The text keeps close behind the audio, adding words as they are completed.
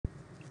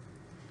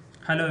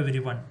Hello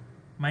everyone,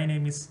 my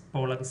name is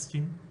Paul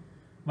Augustine,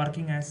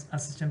 working as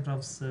Assistant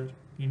Professor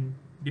in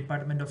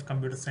Department of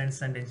Computer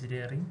Science and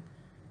Engineering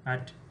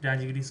at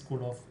Rajagiri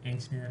School of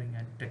Engineering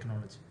and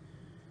Technology.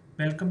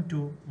 Welcome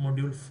to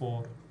Module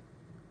 4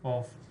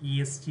 of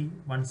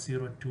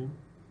EST102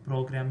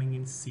 Programming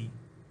in C.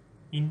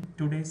 In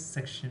today's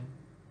section,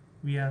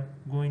 we are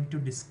going to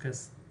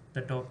discuss the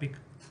topic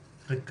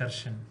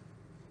recursion.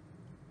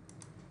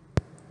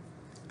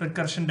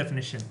 Recursion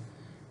definition.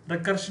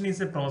 Recursion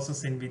is a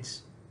process in which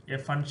a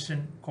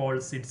function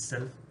calls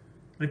itself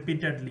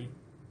repeatedly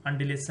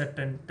until a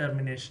certain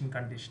termination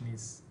condition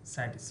is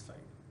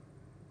satisfied.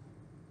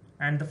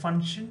 And the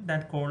function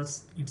that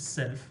calls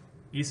itself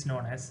is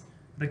known as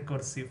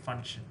recursive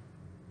function.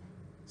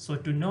 So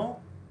to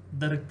know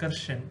the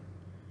recursion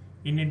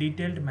in a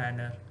detailed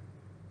manner,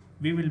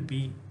 we will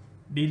be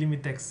dealing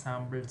with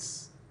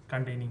examples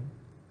containing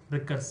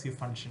recursive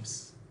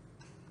functions.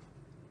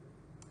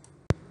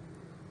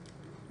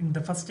 In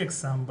the first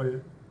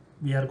example,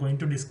 we are going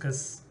to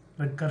discuss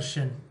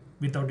recursion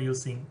without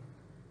using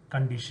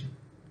condition.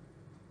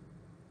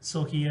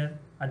 So here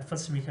at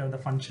first we have the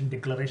function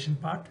declaration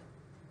part.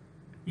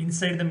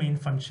 Inside the main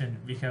function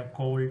we have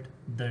called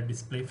the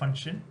display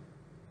function.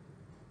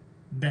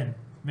 Then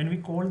when we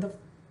call the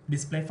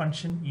display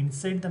function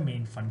inside the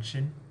main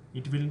function,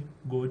 it will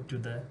go to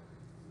the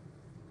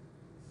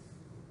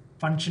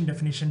function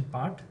definition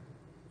part.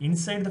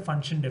 Inside the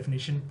function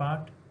definition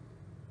part,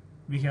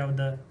 we have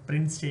the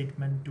print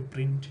statement to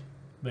print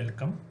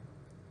welcome.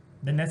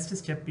 The next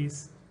step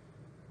is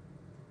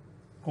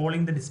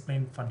calling the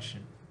display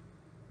function.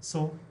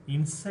 So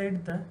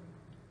inside the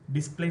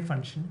display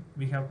function,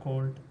 we have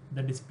called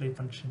the display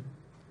function.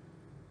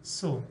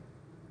 So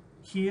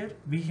here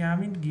we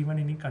haven't given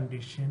any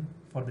condition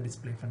for the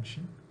display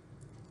function,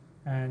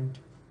 and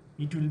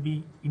it will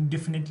be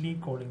indefinitely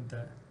calling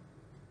the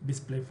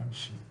display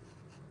function.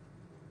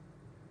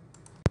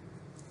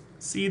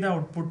 See the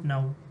output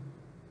now.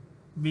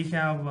 We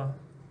have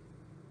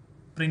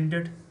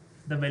printed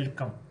the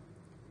welcome,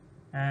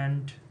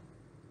 and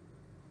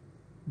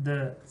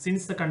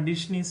since the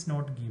condition is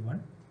not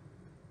given,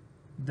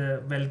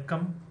 the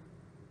welcome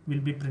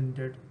will be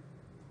printed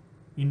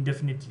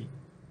indefinitely.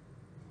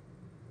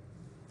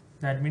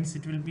 That means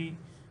it will be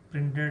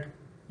printed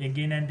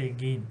again and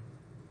again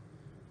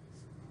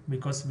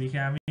because we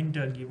haven't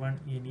given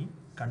any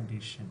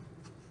condition.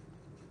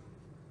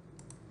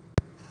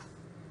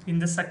 In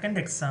the second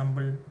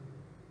example,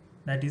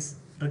 that is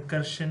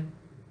recursion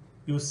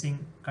using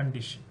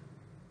condition.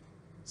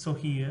 So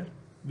here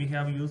we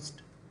have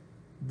used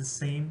the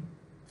same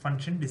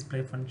function,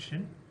 display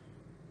function.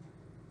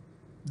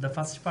 The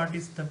first part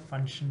is the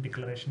function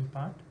declaration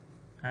part,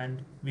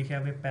 and we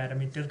have a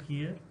parameter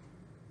here,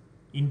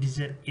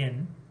 integer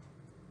n,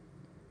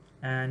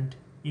 and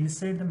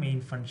inside the main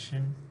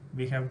function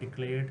we have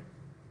declared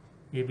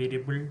a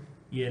variable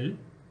L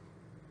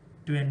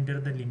to enter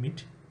the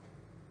limit,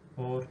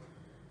 or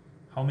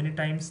how many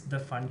times the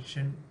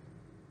function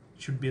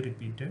should be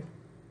repeated.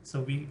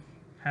 So we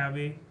have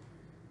a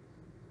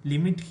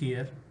limit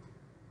here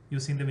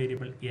using the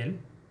variable L,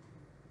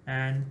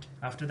 and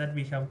after that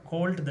we have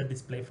called the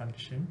display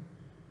function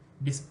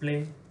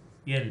display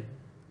L.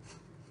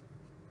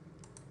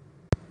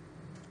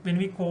 When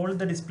we call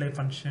the display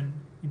function,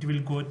 it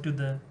will go to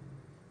the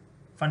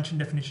function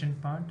definition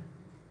part,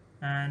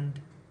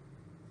 and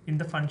in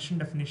the function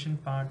definition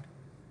part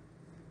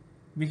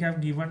we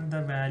have given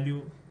the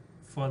value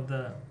for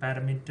the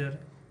parameter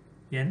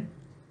n.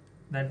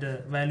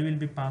 That value will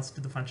be passed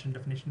to the function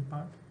definition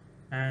part,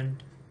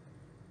 and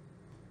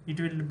it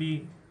will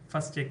be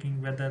first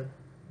checking whether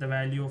the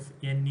value of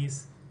n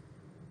is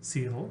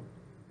 0.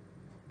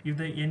 If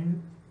the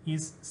n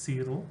is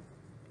 0,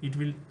 it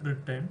will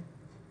return,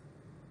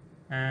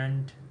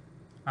 and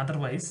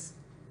otherwise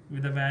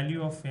with the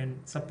value of n,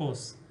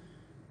 suppose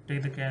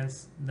take the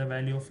case the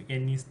value of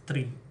n is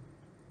 3,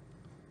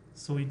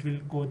 so it will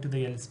go to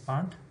the else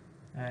part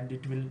and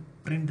it will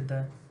print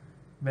the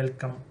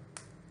welcome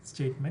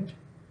statement,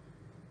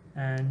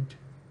 and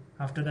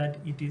after that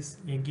it is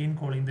again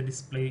calling the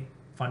display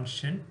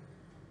function,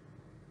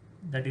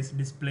 that is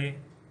display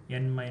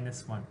n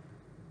minus 1.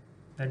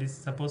 That is,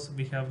 suppose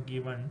we have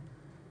given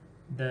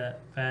the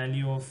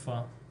value of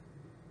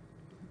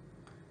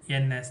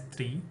n as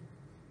 3,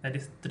 that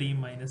is 3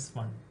 minus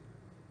 1.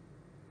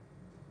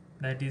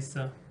 That is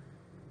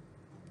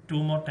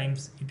 2 more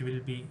times it will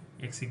be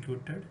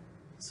executed.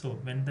 So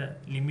when the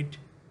limit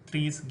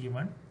 3 is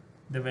given,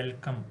 the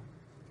welcome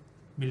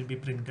will be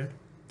printed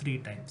 3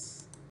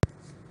 times.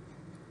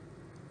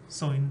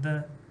 So in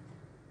the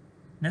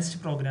next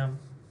program,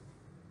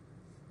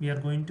 we are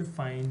going to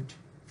find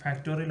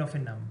factorial of a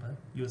number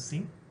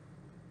using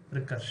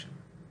recursion.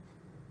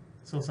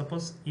 So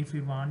suppose if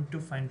we want to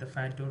find the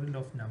factorial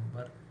of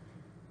number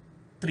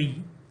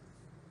 3,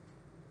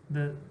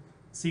 the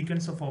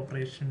sequence of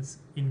operations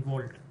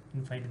involved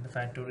in finding the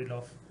factorial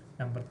of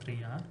number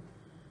 3 are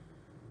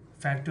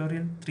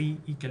factorial 3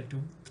 equal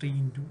to 3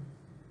 into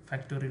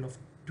factorial of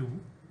 2,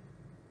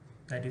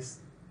 that is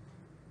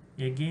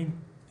again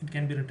it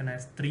can be written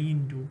as 3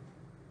 into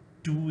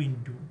 2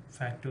 into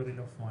factorial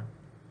of 1.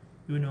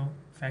 You know,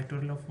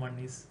 factorial of 1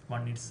 is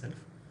 1 itself.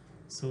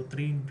 So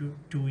 3 into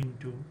 2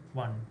 into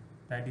 1,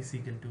 that is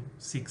equal to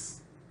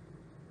 6.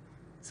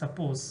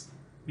 Suppose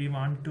we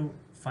want to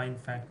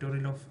find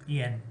factorial of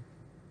n.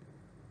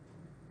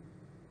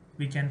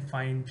 We can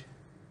find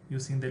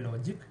using the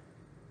logic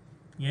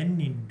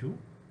n into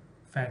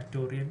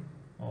factorial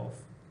of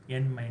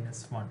n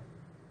minus 1.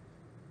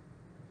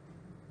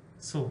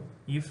 So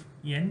if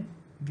n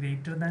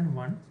greater than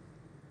 1,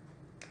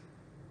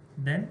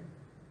 then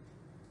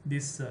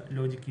this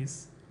logic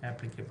is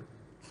applicable.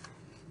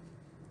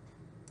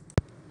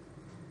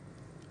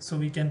 So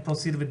we can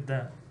proceed with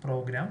the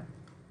program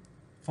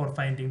for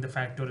finding the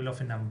factorial of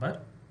a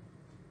number,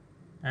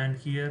 and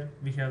here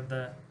we have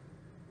the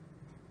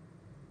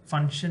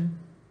function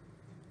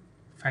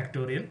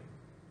factorial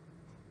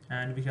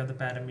and we have the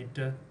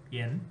parameter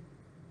n.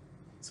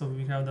 So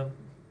we have the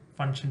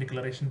function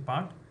declaration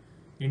part.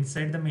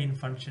 Inside the main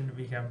function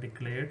we have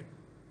declared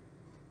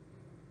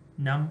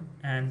num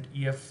and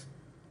f,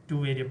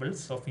 two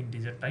variables of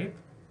integer type,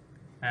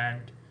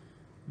 and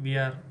we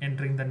are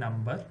entering the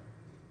number.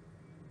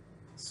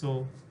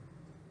 So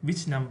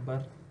which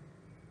number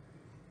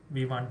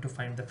we want to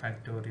find the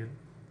factorial,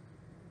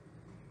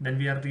 then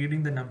we are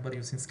reading the number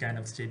using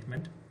scanf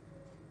statement.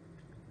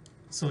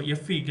 So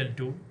f equal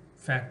to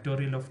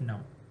factorial of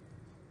num.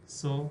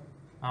 So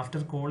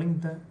after calling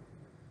the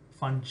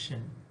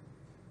function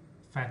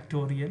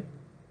factorial,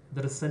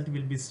 the result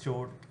will be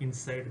stored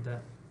inside the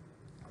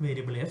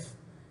variable f,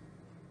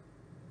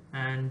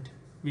 and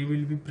we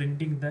will be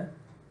printing the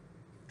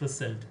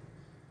result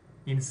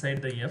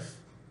inside the f.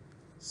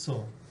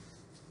 So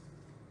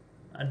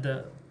at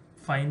the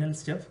final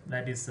step,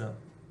 that is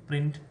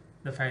print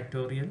the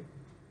factorial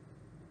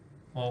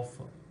of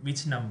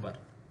which number.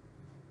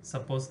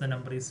 Suppose the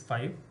number is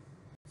 5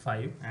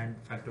 and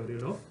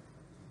factorial of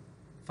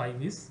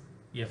 5 is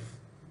f.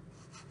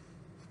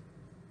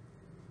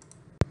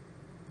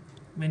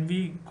 When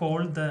we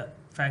call the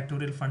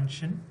factorial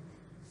function,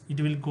 it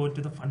will go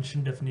to the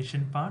function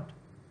definition part,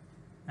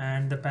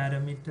 and the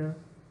parameter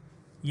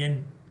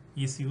n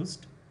is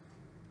used.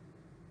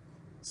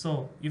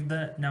 So if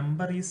the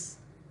number is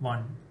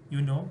 1,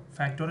 you know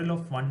factorial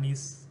of 1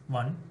 is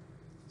 1,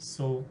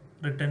 so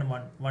return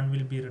 1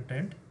 will be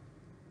returned.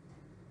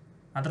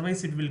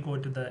 Otherwise it will go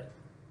to the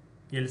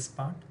else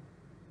part,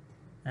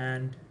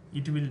 and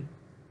it will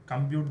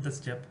compute the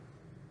step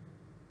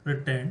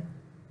return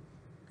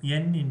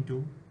n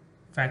into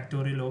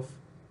factorial of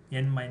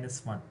n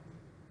minus 1.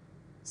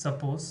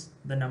 Suppose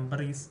the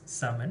number is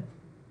 7,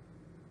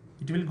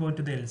 it will go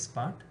to the else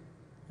part,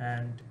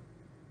 and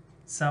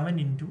 7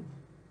 into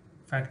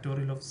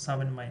factorial of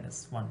 7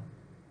 minus 1.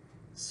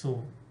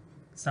 So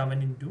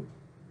 7 into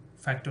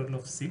factorial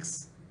of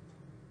 6.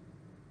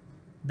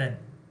 Then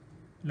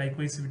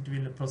likewise it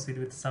will proceed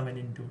with 7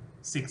 into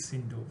 6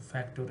 into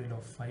factorial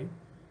of 5.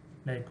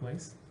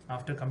 Likewise,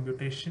 after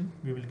computation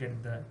we will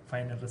get the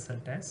final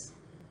result as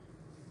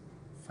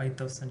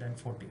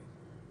 5040.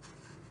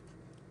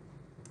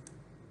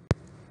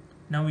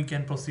 Now we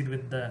can proceed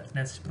with the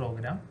next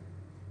program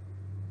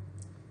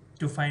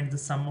to find the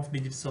sum of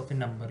digits of a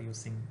number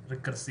using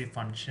recursive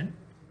function.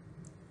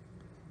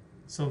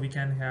 So we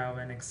can have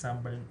an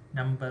example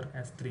number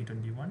as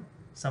 321,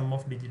 sum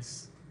of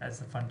digits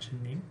as a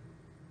function name.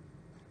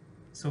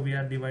 So we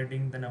are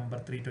dividing the number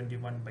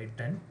 321 by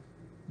 10.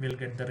 We'll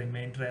get the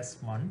remainder as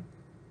 1,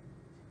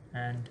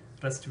 and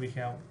rest we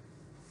have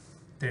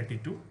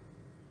 32.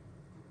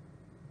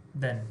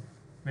 Then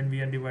when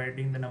we are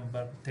dividing the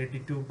number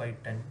 32 by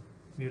 10,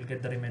 we will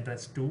get the remainder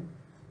as 2,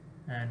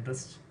 and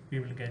rest we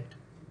will get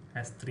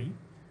as 3.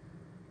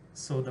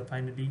 So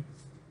finally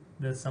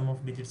the sum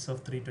of digits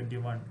of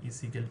 321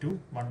 is equal to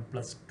 1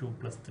 plus 2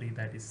 plus 3,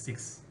 that is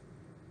 6.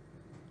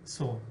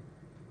 So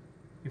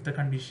if the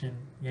condition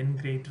n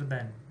greater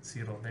than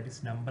 0, that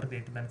is number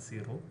greater than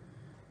 0,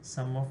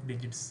 sum of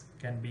digits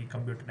can be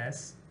computed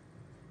as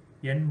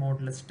n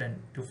modulus 10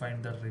 to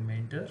find the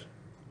remainder,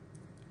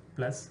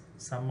 plus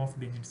sum of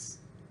digits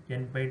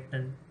n by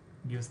 10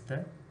 gives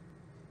the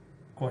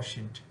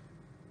quotient.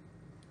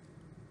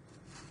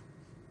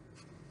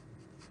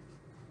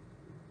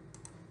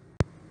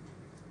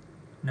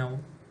 Now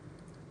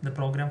the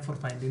program for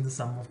finding the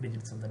sum of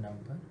digits of the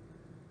number.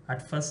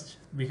 At first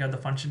we have the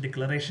function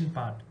declaration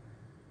part,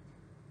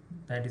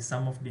 that is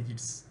sum of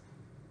digits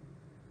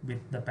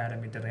with the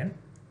parameter n,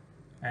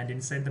 and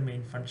inside the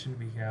main function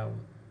we have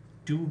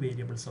two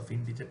variables of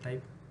integer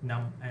type,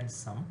 num and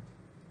sum,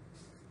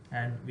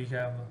 and we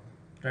have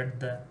read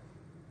the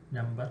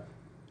number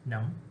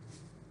num,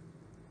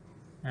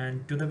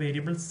 and to the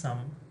variable sum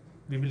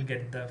we will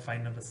get the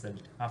final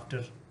result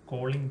after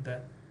calling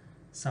the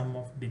sum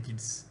of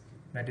digits,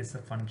 that is a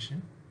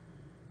function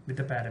with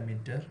the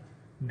parameter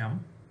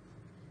num,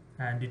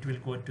 and it will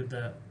go to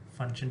the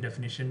function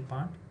definition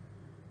part,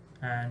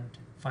 and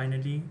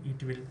finally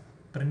it will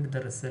print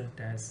the result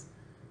as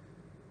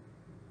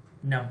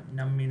num.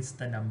 Num means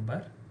the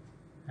number,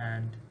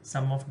 and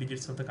sum of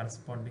digits of the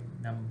corresponding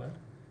number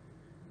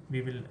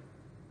we will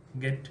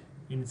get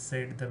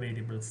inside the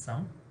variable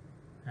sum,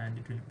 and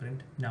it will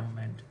print num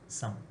and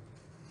sum.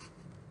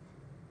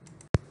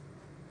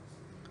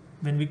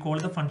 When we call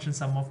the function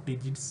sum of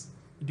digits,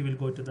 it will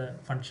go to the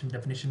function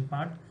definition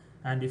part,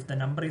 and if the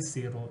number is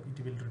 0,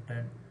 it will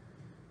return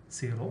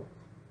 0.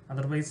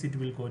 Otherwise, it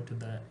will go to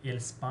the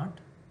else part,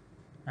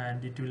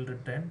 and it will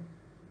return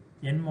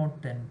n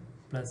mod 10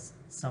 plus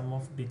sum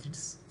of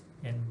digits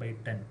n by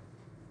 10.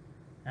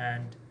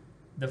 And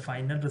the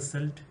final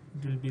result,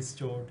 it will be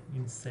stored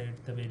inside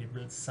the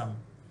variable sum.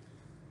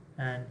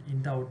 And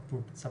in the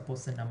output,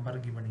 suppose the number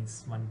given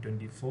is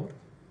 124.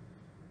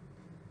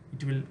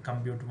 It will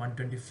compute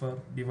 124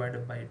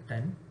 divided by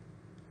 10,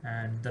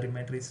 and the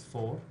remainder is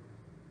 4.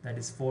 That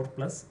is 4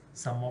 plus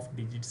sum of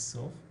digits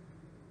of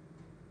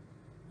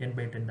n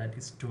by 10, that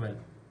is 12.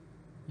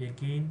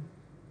 Again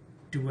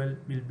 12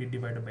 will be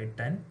divided by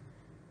 10,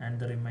 and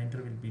the remainder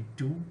will be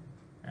 2,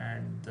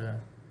 and the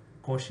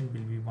quotient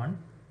will be 1.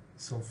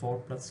 So 4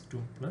 plus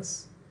 2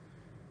 plus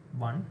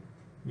 1,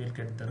 we will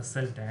get the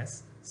result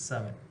as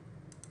 7.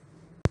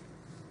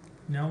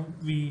 Now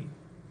we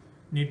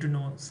need to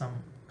know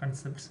some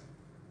concepts.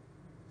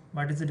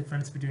 What is the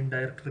difference between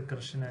direct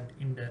recursion and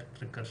indirect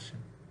recursion?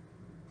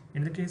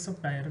 In the case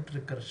of direct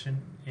recursion,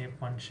 a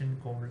function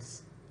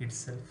calls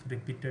itself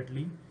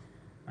repeatedly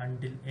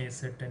until a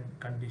certain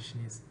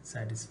condition is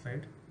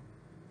satisfied.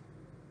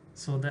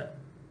 So the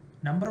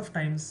number of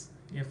times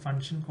a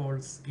function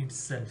calls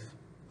itself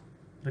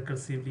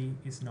recursively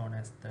is known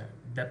as the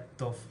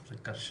depth of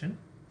recursion.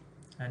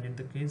 And in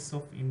the case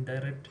of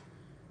indirect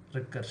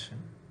recursion,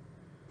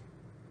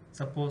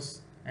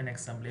 suppose an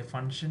example, a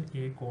function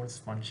A calls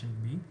function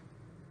B,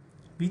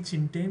 which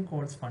in turn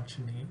calls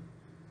function A,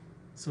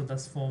 so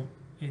thus form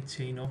a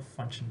chain of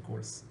function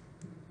calls.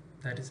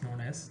 That is known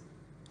as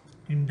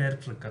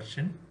indirect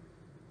recursion.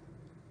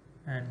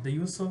 And the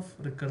use of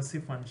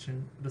recursive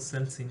function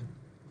results in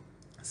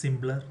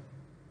simpler,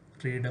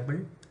 readable,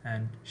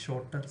 and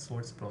shorter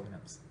source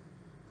programs.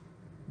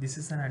 This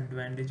is an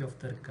advantage of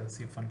the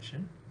recursive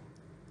function.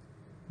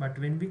 But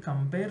when we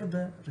compare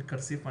the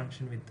recursive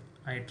function with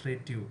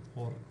iterative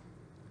or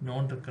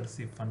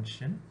non-recursive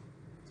function,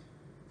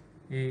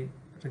 a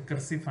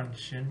recursive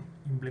function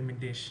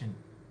implementation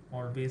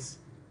always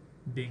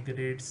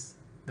degrades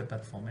the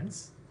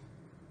performance,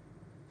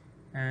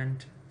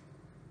 and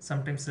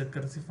sometimes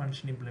recursive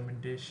function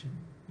implementation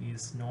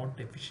is not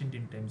efficient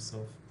in terms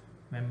of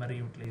memory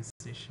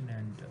utilization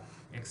and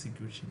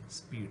execution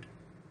speed.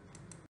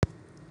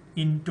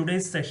 In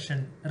today's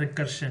session,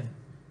 recursion,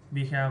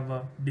 we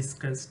have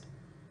discussed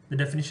the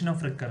definition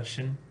of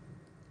recursion,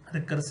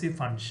 recursive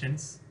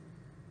functions,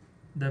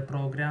 the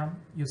program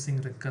using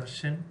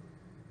recursion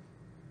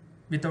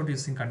without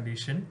using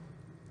condition,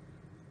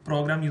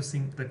 program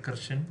using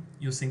recursion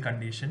using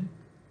condition,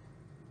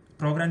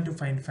 program to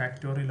find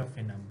factorial of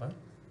a number,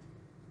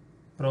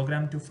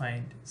 program to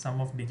find sum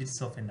of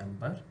digits of a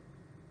number,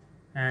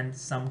 and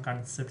some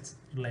concepts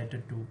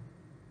related to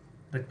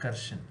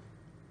recursion.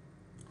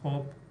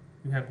 Hope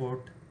you have got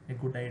a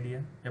good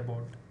idea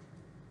about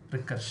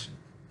recursion.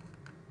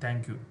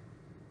 Thank you.